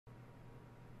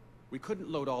We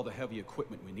couldn't load all the heavy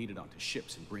equipment we needed onto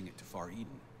ships and bring it to Far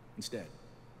Eden. Instead,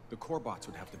 the core bots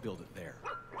would have to build it there.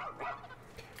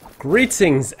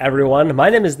 Greetings, everyone. My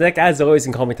name is Nick. As always,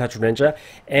 you can call me Touch Ninja.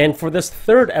 And for this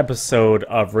third episode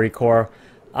of ReCore,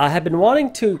 I have been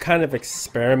wanting to kind of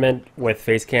experiment with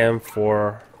Facecam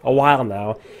for a while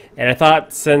now. And I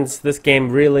thought, since this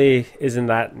game really isn't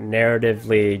that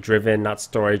narratively driven, not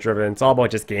story driven, it's all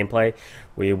about just gameplay,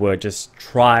 we would just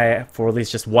try for at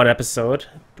least just one episode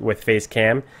with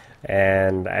Facecam.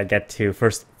 And I get to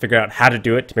first figure out how to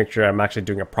do it to make sure I'm actually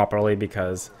doing it properly,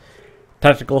 because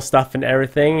technical stuff and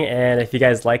everything. And if you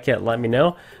guys like it, let me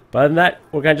know. But other than that,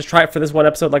 we're gonna just try it for this one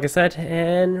episode, like I said,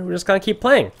 and we're just gonna keep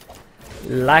playing.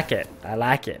 Like it. I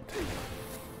like it.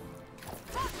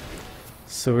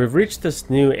 So we've reached this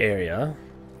new area,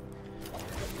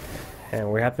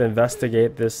 and we have to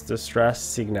investigate this distress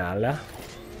signal.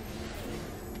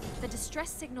 The distress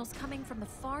signal's coming from the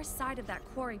far side of that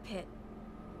quarry pit.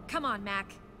 Come on,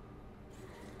 Mac.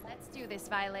 Let's do this,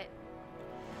 Violet.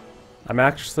 I'm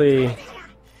actually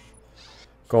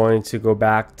going to go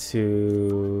back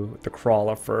to the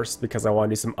crawler first because I want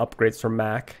to do some upgrades for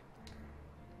Mac.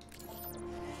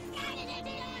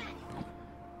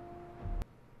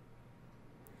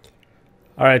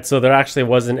 Alright, so there actually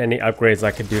wasn't any upgrades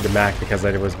I could do to Mac because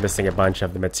I was missing a bunch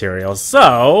of the materials.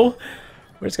 So,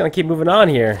 we're just going to keep moving on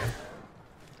here.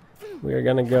 We're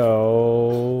going to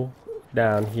go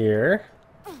down here.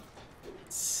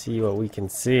 See what we can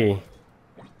see.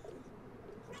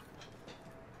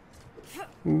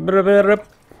 There's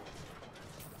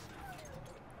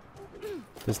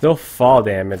no fall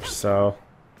damage, so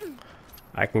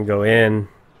I can go in.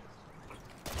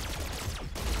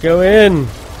 Go in!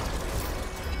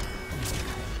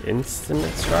 Instant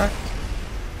extract?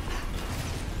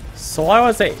 So why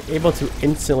was I able to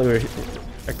instantly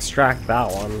extract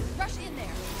that one? Rush in there.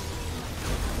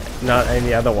 Not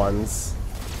any other ones.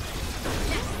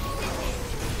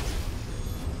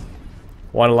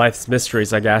 One of life's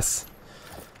mysteries, I guess.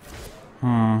 We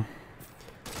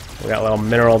got little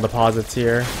mineral deposits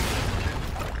here.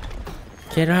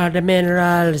 Get all the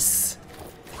minerals.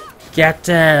 Get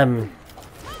them.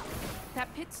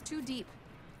 That pit's too deep.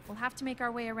 We'll have to make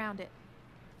our way around it.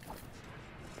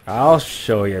 I'll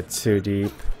show you too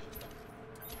deep.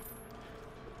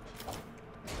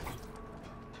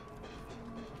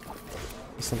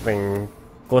 Something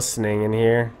glistening in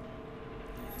here.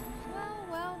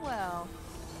 Well.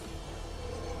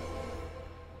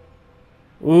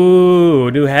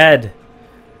 Ooh, new head.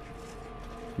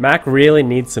 Mac really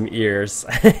needs some ears.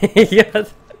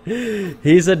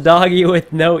 He's a doggy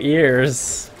with no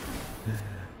ears.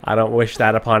 I don't wish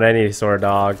that upon any sort of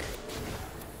dog.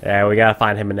 Yeah, we gotta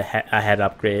find him a head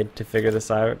upgrade to figure this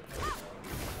out.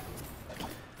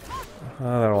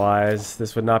 Otherwise,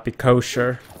 this would not be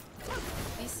kosher.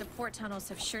 These support tunnels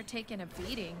have sure taken a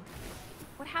beating.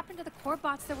 What happened to the core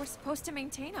bots that were supposed to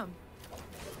maintain them?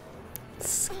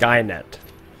 Skynet.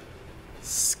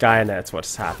 Skynet's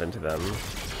what's happened to them.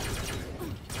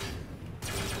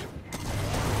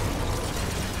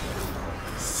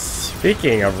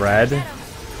 Speaking of red,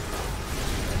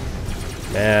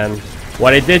 man,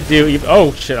 what I did do,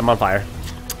 oh shit, I'm on fire.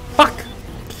 Fuck!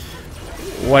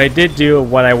 What I did do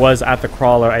when I was at the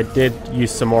crawler, I did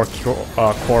use some more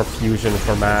core fusion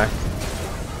for Mac.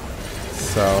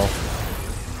 So,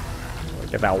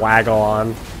 get that waggle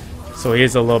on. So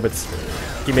he's a little bit,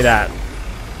 give me that.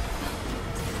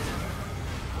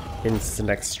 Instant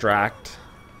extract.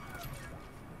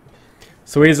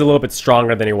 So he's a little bit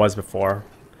stronger than he was before,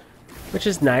 which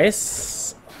is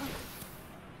nice.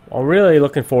 What I'm really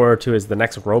looking forward to is the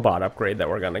next robot upgrade that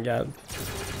we're gonna get.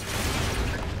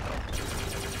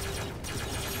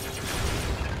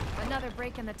 Another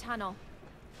break in the tunnel.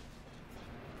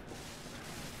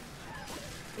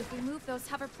 If we move those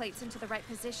hover plates into the right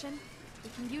position, we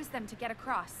can use them to get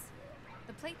across.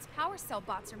 The plate's power cell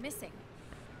bots are missing.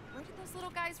 Where did those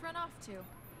little guys run off to?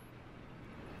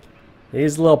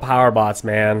 These little power bots,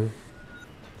 man.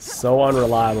 So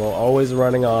unreliable, always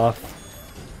running off.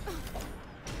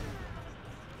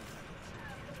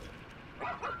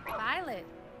 Violet,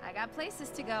 I got places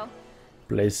to go.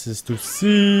 Places to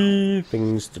see,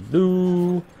 things to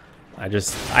do. I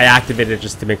activated it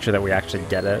just to make sure that we actually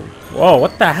get it. Whoa,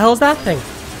 what the hell is that thing?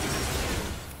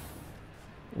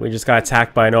 We just got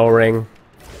attacked by an O-ring.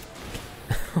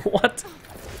 What?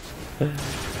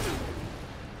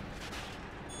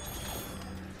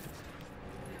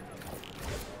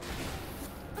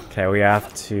 Okay, we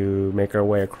have to make our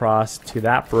way across to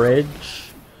that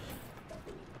bridge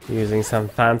using some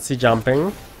fancy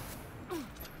jumping.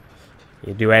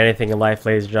 You do anything in life,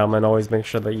 ladies and gentlemen, always make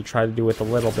sure that you try to do it with a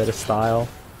little bit of style.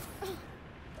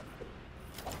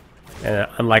 And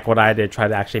unlike what I did, try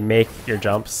to actually make your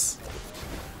jumps.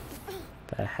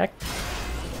 The heck?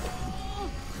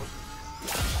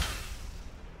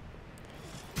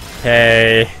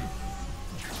 Okay.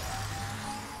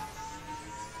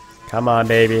 Come on,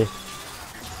 baby.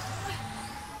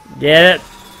 Get it.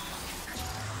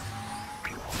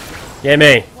 Get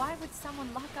me. Why would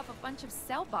someone lock up a bunch of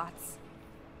Seth-Bots?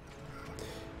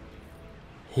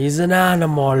 He's an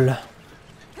animal.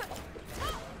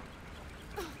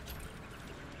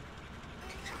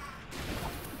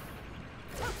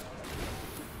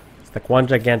 It's like one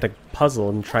gigantic puzzle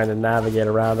and trying to navigate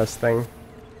around this thing.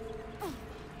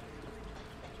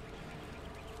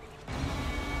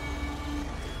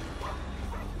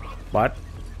 What?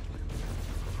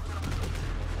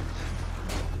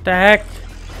 The heck?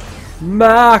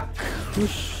 Mac!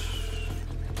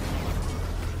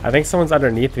 I think someone's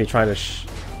underneath me trying to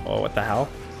oh, what the hell?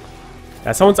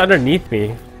 Yeah, someone's underneath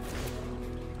me.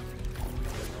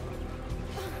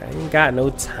 I ain't got no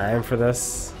time for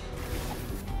this.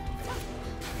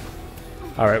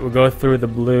 Alright, we'll go through the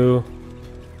blue.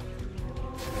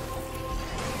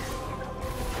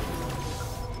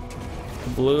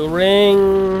 Blue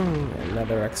ring.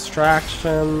 Another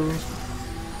extraction.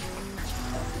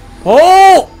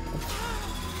 Oh!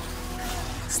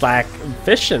 Slack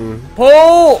fishing.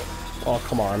 Pull! Oh,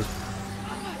 come on.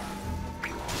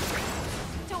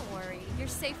 Don't worry, you're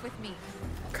safe with me.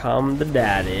 Come to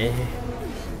daddy.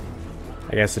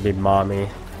 I guess it'd be mommy,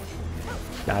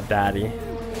 not daddy.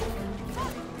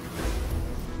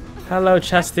 Hello,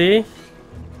 Chesty.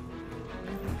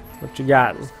 What you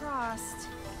got? Crossed.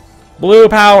 Blue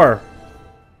power.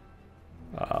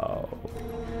 Oh.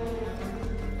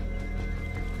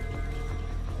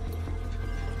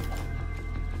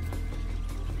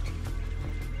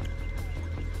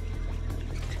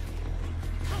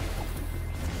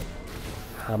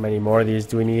 How many more of these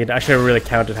do we need? I should have really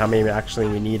counted how many actually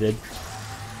we needed.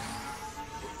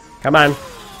 Come on.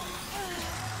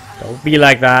 Don't be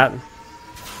like that.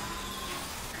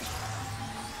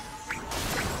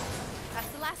 That's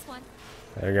the last one.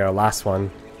 There you go, last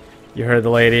one. You heard the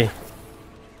lady.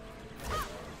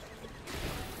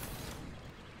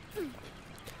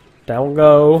 Down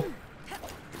go.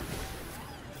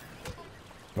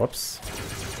 Whoops.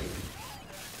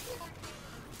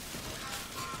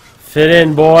 Fit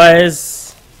in,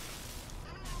 boys.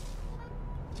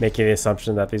 Making the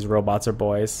assumption that these robots are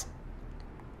boys.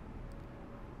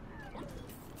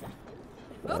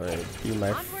 That would be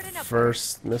my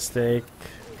first mistake.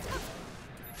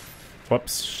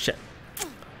 Whoops, shit.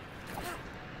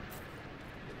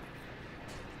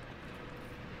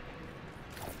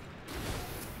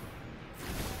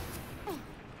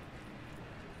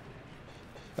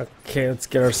 Okay, let's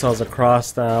get ourselves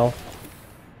across now.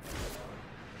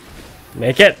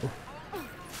 Make it!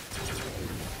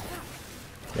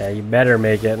 Yeah, you better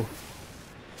make it.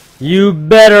 You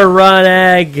better run,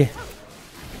 egg!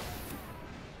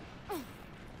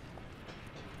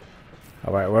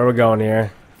 Alright, where are we going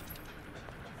here?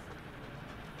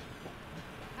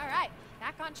 Alright,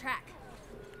 back on track.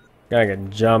 Gotta get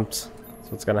jumped. That's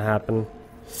what's gonna happen.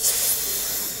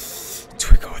 Do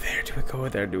we go there? Do we go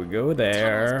there? Do we go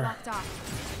there? Blocked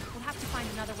off. We'll have to find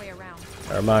another way around.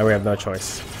 Never mind, we have no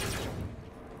choice.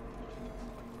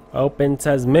 Open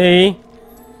says me.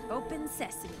 Open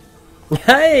sesame.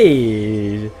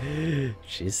 Hey!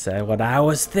 She said what I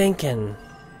was thinking.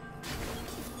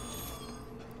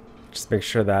 Just make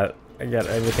sure that I get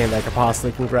everything that I could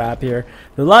possibly can grab here.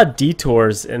 There's a lot of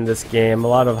detours in this game, a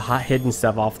lot of hidden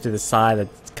stuff off to the side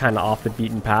that's kind of off the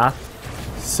beaten path.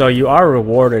 So you are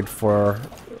rewarded for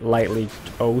lightly...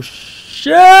 Oh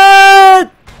shit!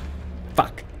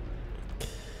 Fuck.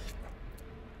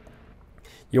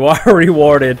 You are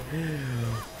rewarded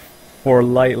for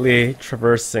lightly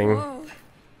traversing. Whoa.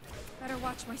 Better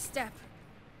watch my step.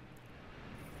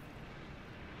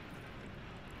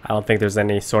 I don't think there's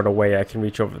any sort of way I can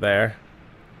reach over there.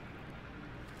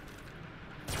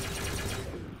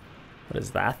 What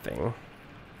is that thing?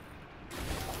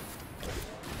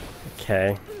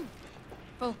 Okay.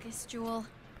 Focus, Joule.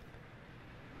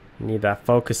 Need that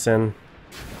focusing.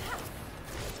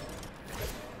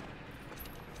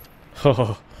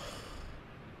 Oh.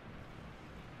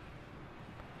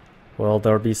 Will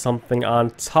there be something on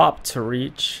top to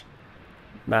reach?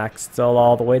 Max still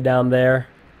all the way down there.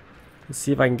 Let's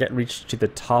see if I can reach to the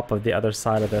top of the other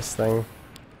side of this thing.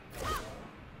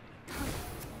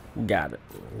 Got it.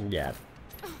 Yeah.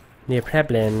 No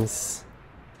problems.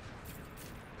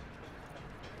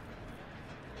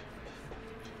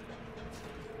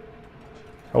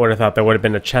 I would have thought there would have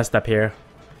been a chest up here.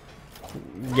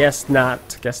 Guess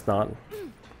not. Guess not.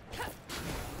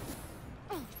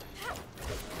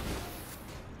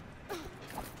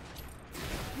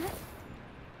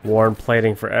 Worn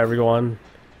plating for everyone.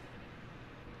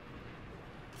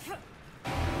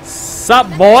 Sup,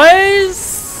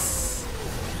 boys?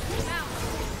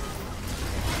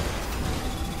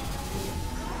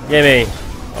 Gimme.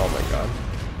 Oh my god.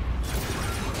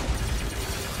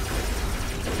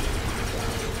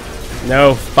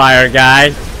 No fire guy.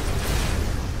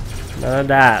 None of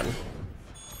that.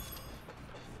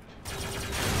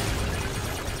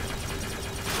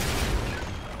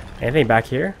 Anything back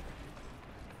here?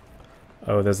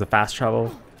 Oh, there's the fast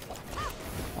travel.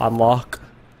 Unlock.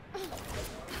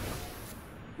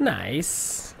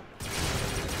 Nice.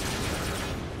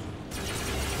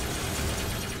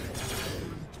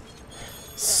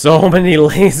 So many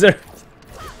lasers.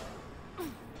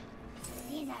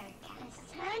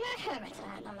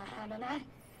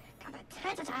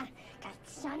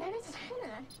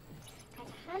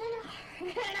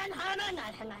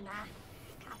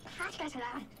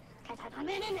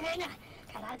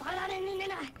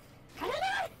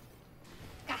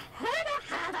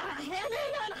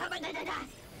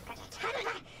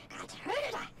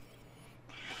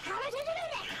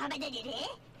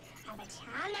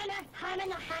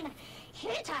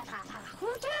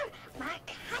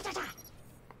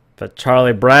 The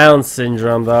Charlie Brown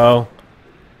syndrome, though.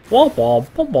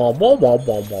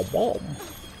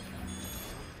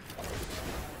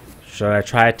 Should I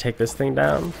try to take this thing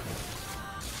down?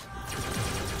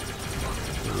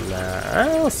 Nah,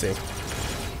 we'll see.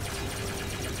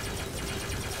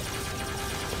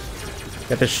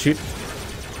 Got to shoot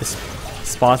the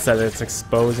spots that it's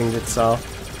exposing itself.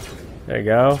 There you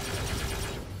go.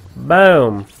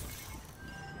 Boom.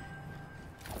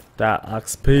 That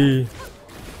XP.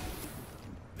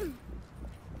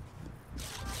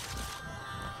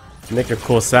 Make a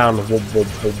cool sound. Don't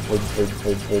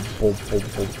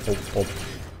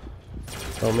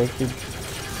make me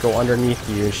go underneath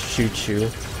you and shoot you.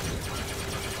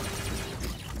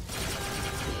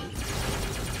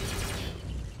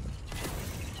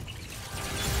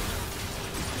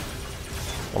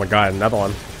 Oh my god, another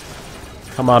one.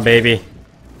 Come on, baby.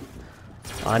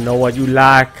 I know what you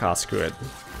like. Oh, screw it.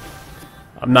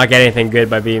 I'm not getting anything good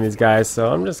by beating these guys,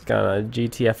 so I'm just gonna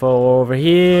GTFO over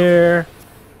here.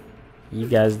 You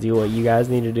guys do what you guys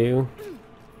need to do.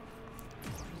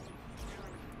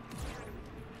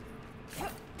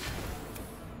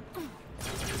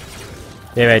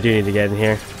 Maybe I do need to get in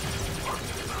here.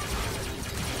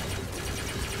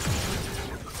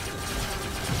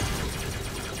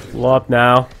 Blow up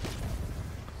now.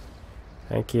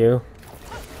 Thank you.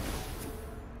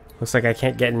 Looks like I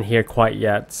can't get in here quite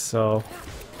yet, so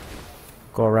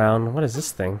go around. What is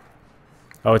this thing?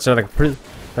 Oh, it's another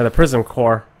prism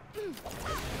core.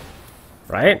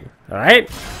 Right? Alright.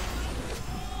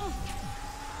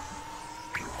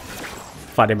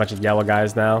 Fighting a bunch of yellow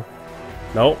guys now.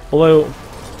 Nope, blue.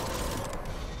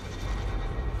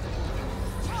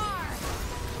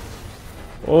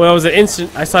 Oh, that was an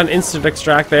instant. I saw an instant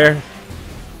extract there.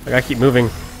 I gotta keep moving.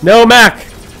 No, Mac!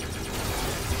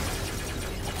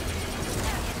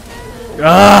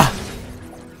 Ah!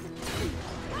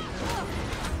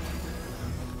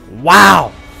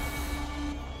 Wow!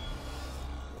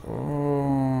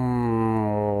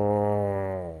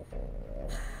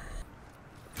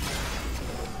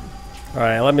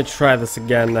 Alright, let me try this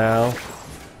again now.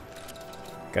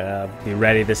 Gotta be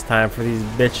ready this time for these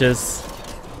bitches.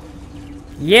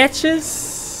 Yetches!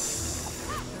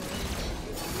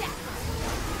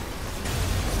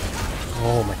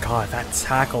 Oh my god, that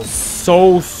tackle's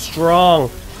so strong.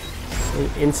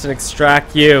 Instant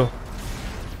extract you.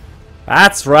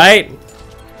 That's right.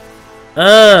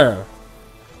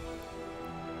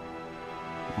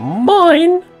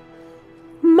 Mine.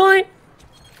 Mine.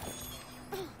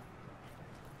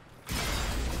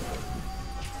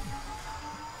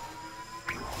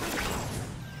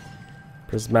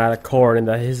 Prismatic cord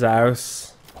into his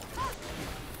house.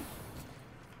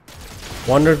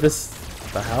 Wonder if this...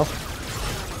 the hell?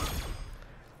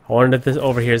 I wonder if this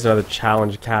over here is another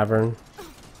challenge cavern.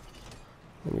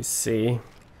 Let me see.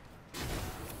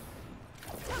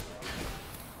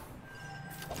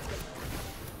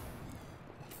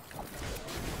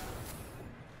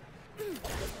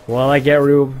 Well, I get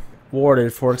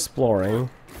rewarded for exploring.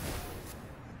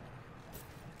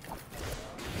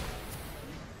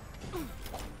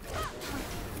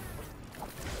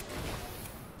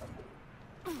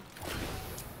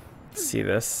 See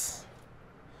this?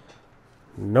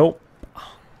 Nope.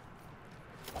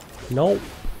 Nope.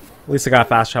 At least I got a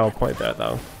fast travel point there,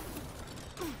 though.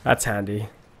 That's handy.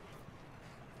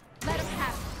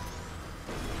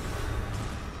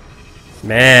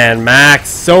 Man, Max,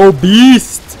 so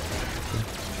beast!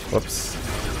 Whoops.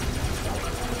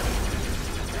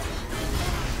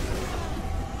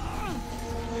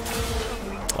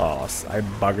 I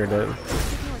buggered it. The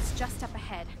signal is just up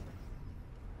ahead.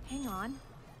 Hang on.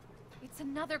 It's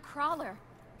another crawler.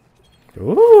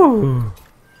 Ooh.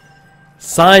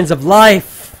 Signs of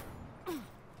life.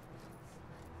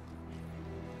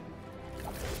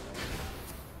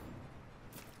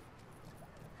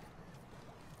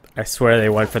 I swear they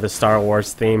went for the Star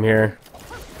Wars theme here.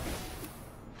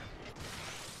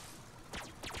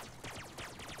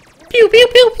 Pew pew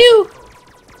pew pew.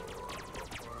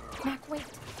 Mac, wait.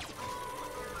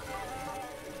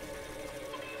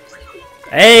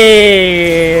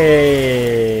 Hey!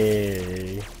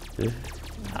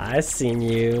 I seen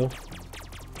you.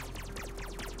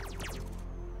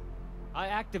 I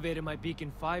activated my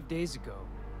beacon 5 days ago.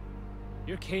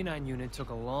 Your canine unit took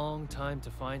a long time to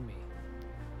find me.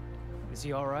 Is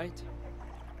he alright?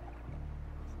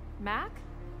 Mac?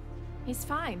 He's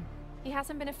fine. He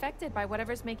hasn't been affected by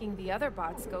whatever's making the other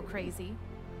bots go crazy.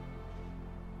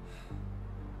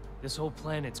 This whole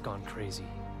planet's gone crazy.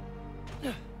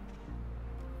 He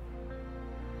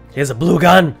has a blue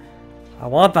gun. I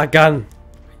want that gun.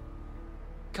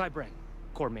 Kai Brang,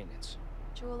 core maintenance.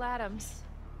 Joule Adams.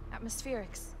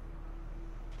 Atmospherics.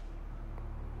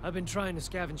 I've been trying to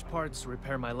scavenge parts to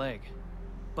repair my leg,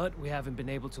 but we haven't been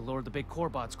able to lure the big core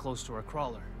bots close to our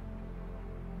crawler.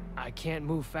 I can't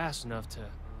move fast enough to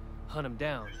hunt him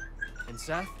down. And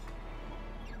Seth?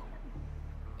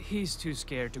 He's too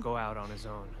scared to go out on his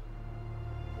own.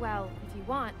 Well, if you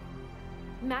want,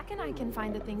 Mac and I can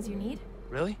find the things you need.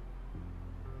 Really?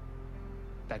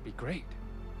 That'd be great.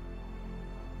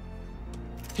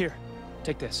 Here,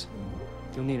 take this.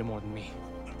 You'll need it more than me.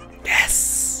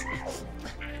 Yes!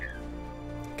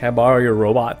 Can I borrow your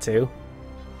robot too?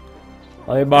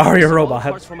 Let me borrow your All the robot.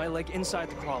 parts for my leg inside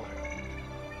the crawler.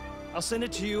 I'll send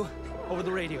it to you over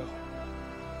the radio.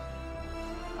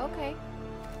 Okay.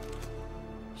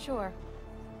 Sure.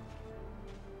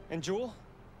 And Joule?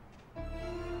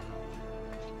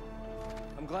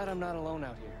 I'm glad I'm not alone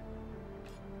out here.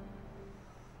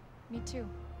 Me too.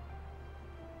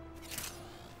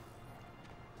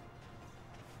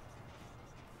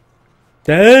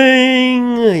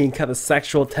 Dang! You can cut the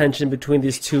sexual tension between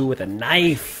these two with a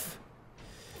knife.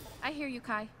 I hear you,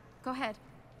 Kai. Go ahead.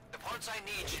 The parts I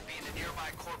need should be in the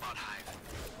nearby Corbot hive.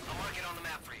 I'll mark it on the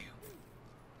map for you.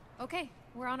 Okay,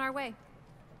 we're on our way.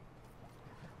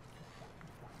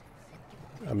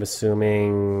 I'm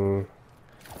assuming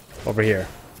over here.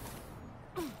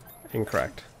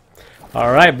 Incorrect.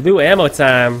 Alright, blue ammo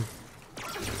time.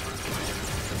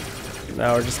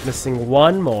 Now we're just missing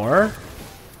one more.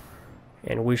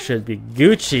 And we should be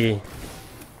Gucci.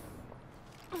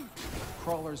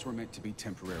 Crawlers were meant to be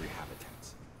temporary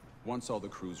habitats. Once all the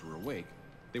crews were awake,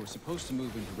 they were supposed to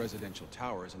move into residential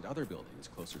towers and other buildings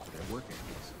closer to their work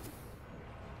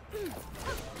areas.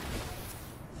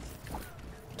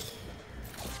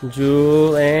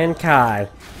 Joule and Kai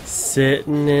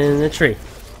sitting in the tree.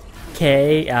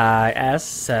 K-I-S-S-I-N-G.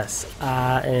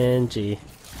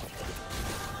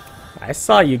 I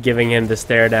saw you giving him the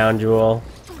stare down, Joule.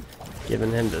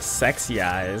 Giving him the sexy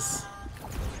eyes.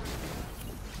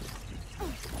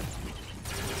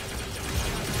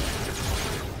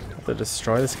 Have to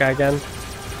destroy this guy again.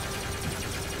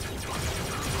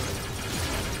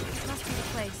 This must be the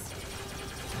place.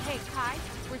 Hey, Kai,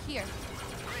 we're here.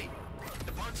 Great.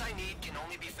 The parts I need can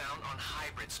only be found on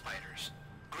hybrid spiders.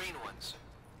 Green ones.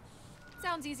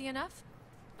 Sounds easy enough.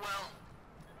 Well,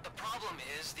 the problem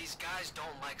is these guys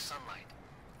don't like sunlight.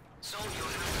 So you'll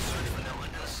have to search for them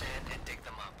under the sand and dig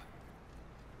them up.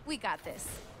 We got this.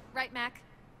 Right, Mac?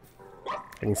 I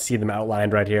can see them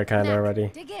outlined right here kind of Mac, already.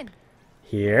 dig in.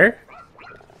 Here.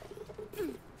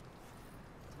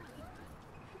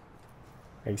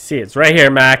 I can see it. It's right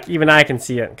here, Mac. Even I can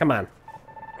see it. Come on.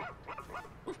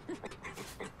 That's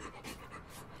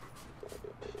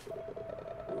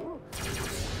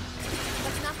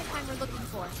not the kind we're looking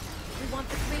for. We want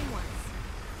the green ones.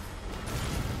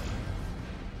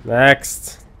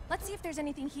 Next. Let's see if there's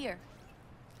anything here.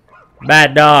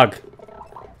 Bad dog.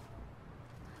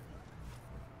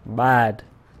 Bad.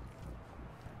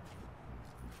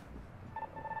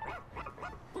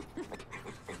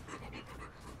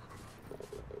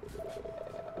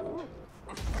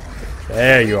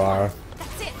 There you are.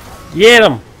 That's it. Get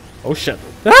him. Oh shit.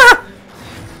 Ah!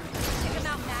 Take him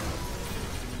out, Mac.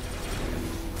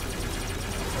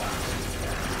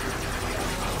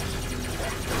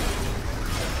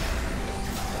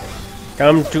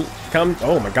 Come.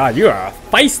 Oh my god, you are a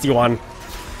feisty one.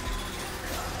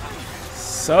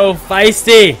 So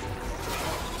feisty.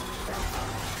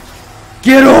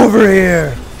 Get over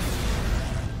here.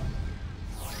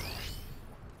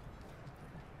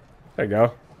 There you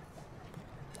go.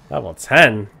 Level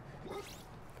 10.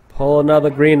 Pull another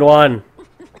green one.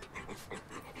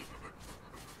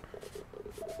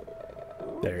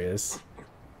 There he is.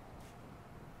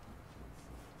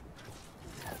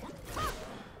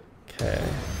 Okay.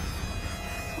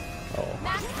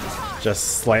 Oh,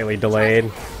 just slightly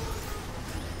delayed.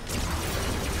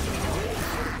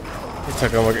 It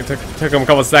took him a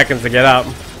couple seconds to get up.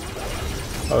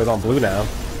 Oh, he's on blue now.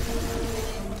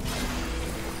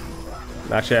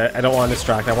 Actually, I don't want to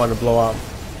distract. I want to blow up.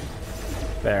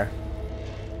 There.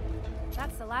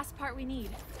 That's the last part we need.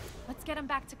 Let's get him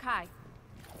back to Kai.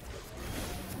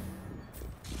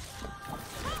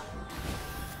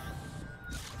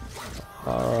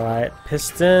 Alright,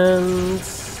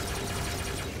 pistons.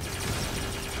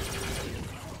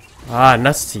 Ah,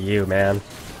 nuts to you, man.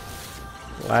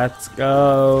 Let's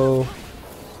go.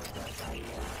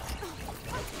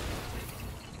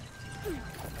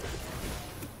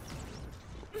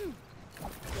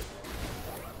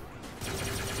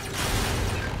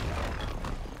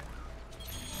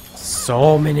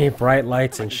 So many bright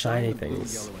lights and shiny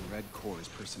things. Yellow and red cores'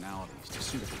 personalities to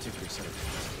suit a particular set of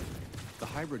tasks. The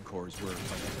hybrid cores were, by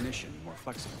definition, more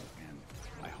flexible and,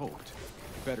 I hoped,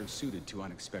 better suited to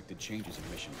unexpected changes in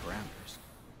mission parameters.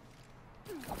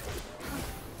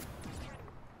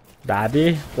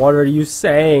 Daddy, what are you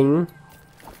saying?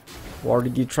 What are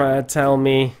you trying to tell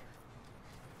me?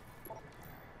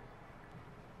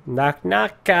 Knock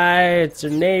knock, guy. It's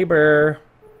your neighbor.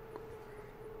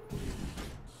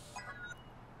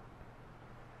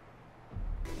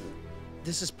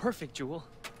 This is perfect, Joule.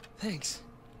 Thanks.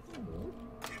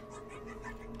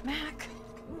 Mac,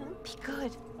 be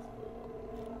good.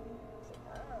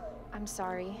 I'm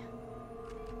sorry.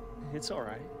 It's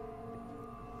alright.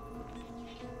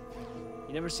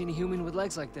 You never seen a human with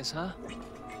legs like this, huh?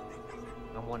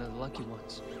 I'm one of the lucky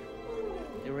ones.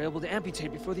 They were able to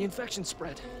amputate before the infection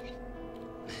spread.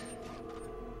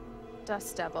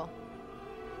 Dust Devil.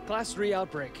 Class 3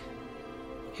 outbreak.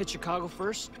 Hit Chicago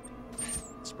first,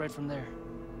 spread from there.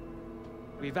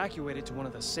 We evacuated to one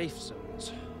of the safe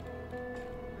zones.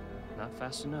 Not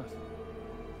fast enough.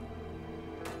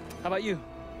 How about you?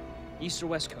 East or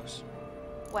West Coast?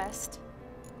 West.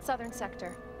 Southern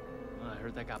sector. I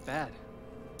heard that got bad.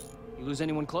 You lose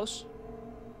anyone close?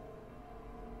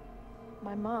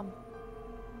 My mom.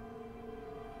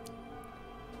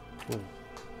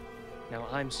 Now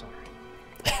I'm sorry.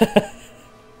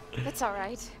 It's all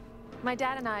right. My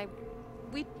dad and I,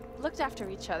 we looked after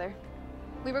each other.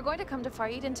 We were going to come to Far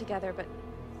Eden together, but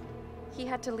he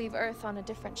had to leave Earth on a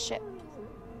different ship.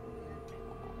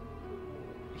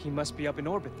 He must be up in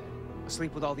orbit then,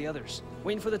 asleep with all the others,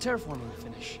 waiting for the terraforming to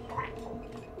finish.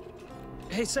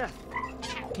 Hey, Seth,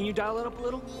 can you dial it up a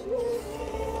little?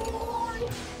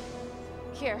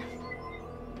 Here.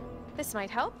 This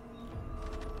might help.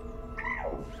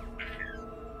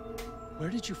 Where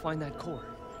did you find that core?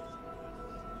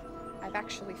 I've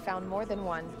actually found more than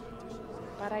one,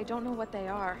 but I don't know what they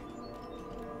are.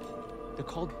 They're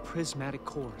called prismatic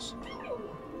cores.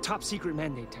 Top secret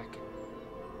mandate tech.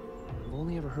 I've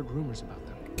only ever heard rumors about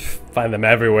them. Find them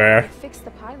everywhere. They fix the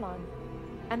pylon,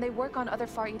 and they work on other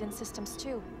Far Eden systems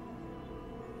too.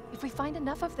 If we find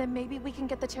enough of them, maybe we can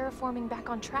get the terraforming back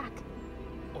on track.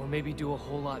 Or maybe do a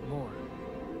whole lot more.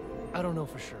 I don't know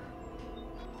for sure.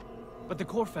 But the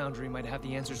core foundry might have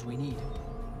the answers we need.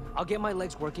 I'll get my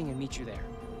legs working and meet you there.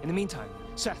 In the meantime,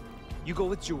 Seth, you go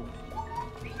with Joule.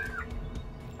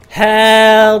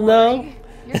 Hell no.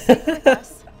 You're safe with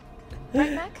us.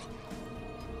 Right, Mac?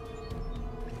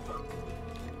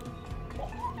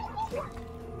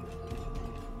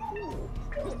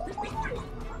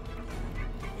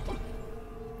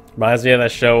 Reminds me of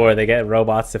that show where they get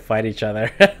robots to fight each other.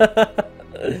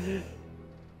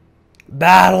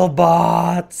 Battle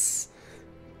bots.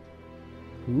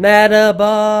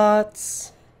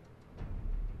 Metabots.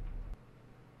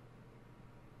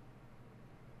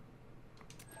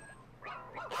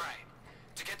 Alright,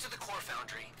 to get to the core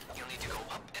foundry, you'll need to go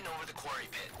up and over the quarry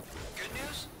pit. Good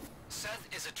news? Seth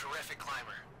is a terrific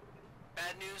climber.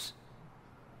 Bad news?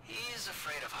 He's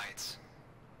afraid of heights.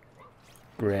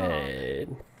 Great.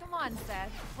 Come on,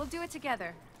 Seth. We'll do it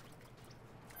together.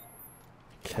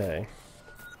 Okay.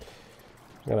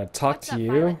 I'm gonna talk What's to up,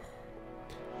 you. Violet?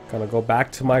 Gonna go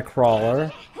back to my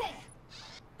crawler.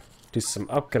 Do some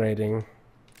upgrading.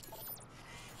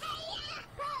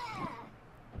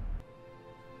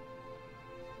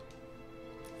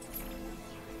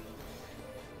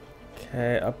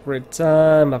 Okay, upgrade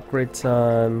time, upgrade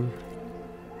time.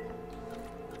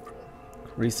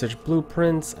 Research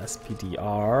blueprints,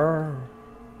 SPDR.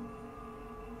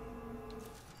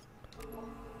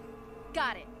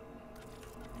 Got it.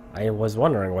 I was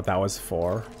wondering what that was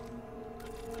for.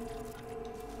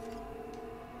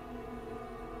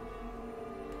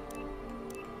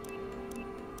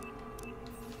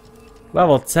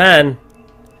 Level 10?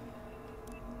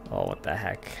 Oh, what the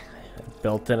heck.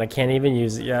 Built in, I can't even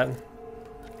use it yet.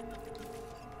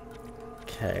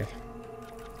 Okay.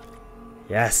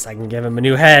 Yes, I can give him a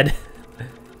new head.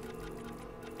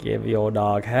 Give your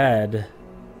dog head.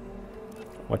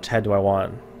 Which head do I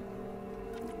want?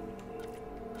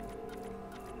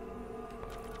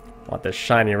 I want this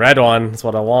shiny red one. That's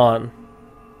what I want.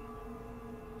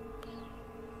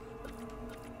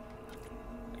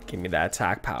 Give me that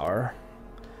attack power.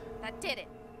 That did it.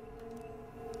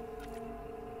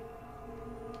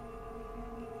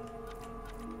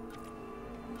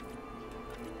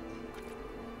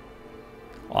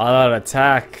 Oh, that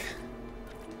attack.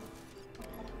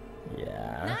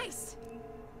 Yeah. Nice.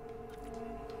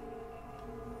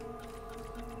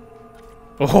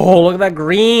 Oh, look at that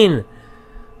green.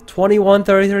 21,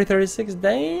 33, 36.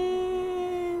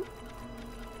 Dang.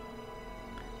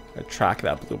 I track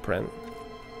that blueprint.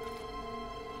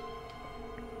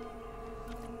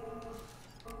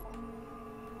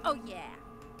 Oh yeah.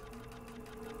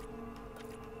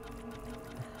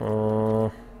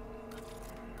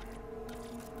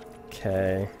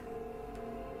 Okay.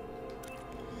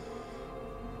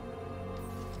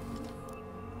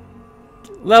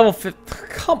 Level 50.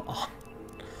 Come on.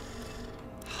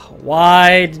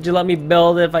 Why did you let me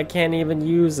build it if I can't even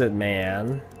use it,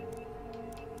 man?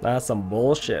 That's some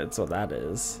bullshit, so that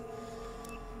is.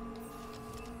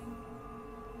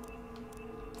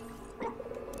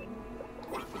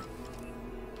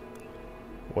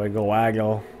 Wiggle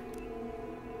waggle.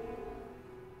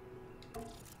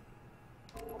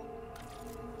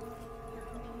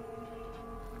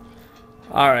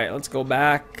 Alright, let's go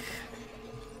back.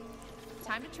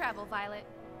 Time to travel, Violet.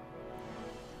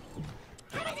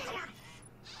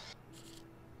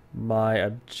 My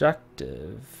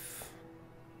objective.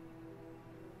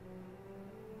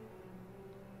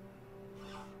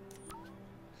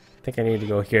 I think I need to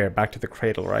go here, back to the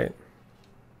cradle, right?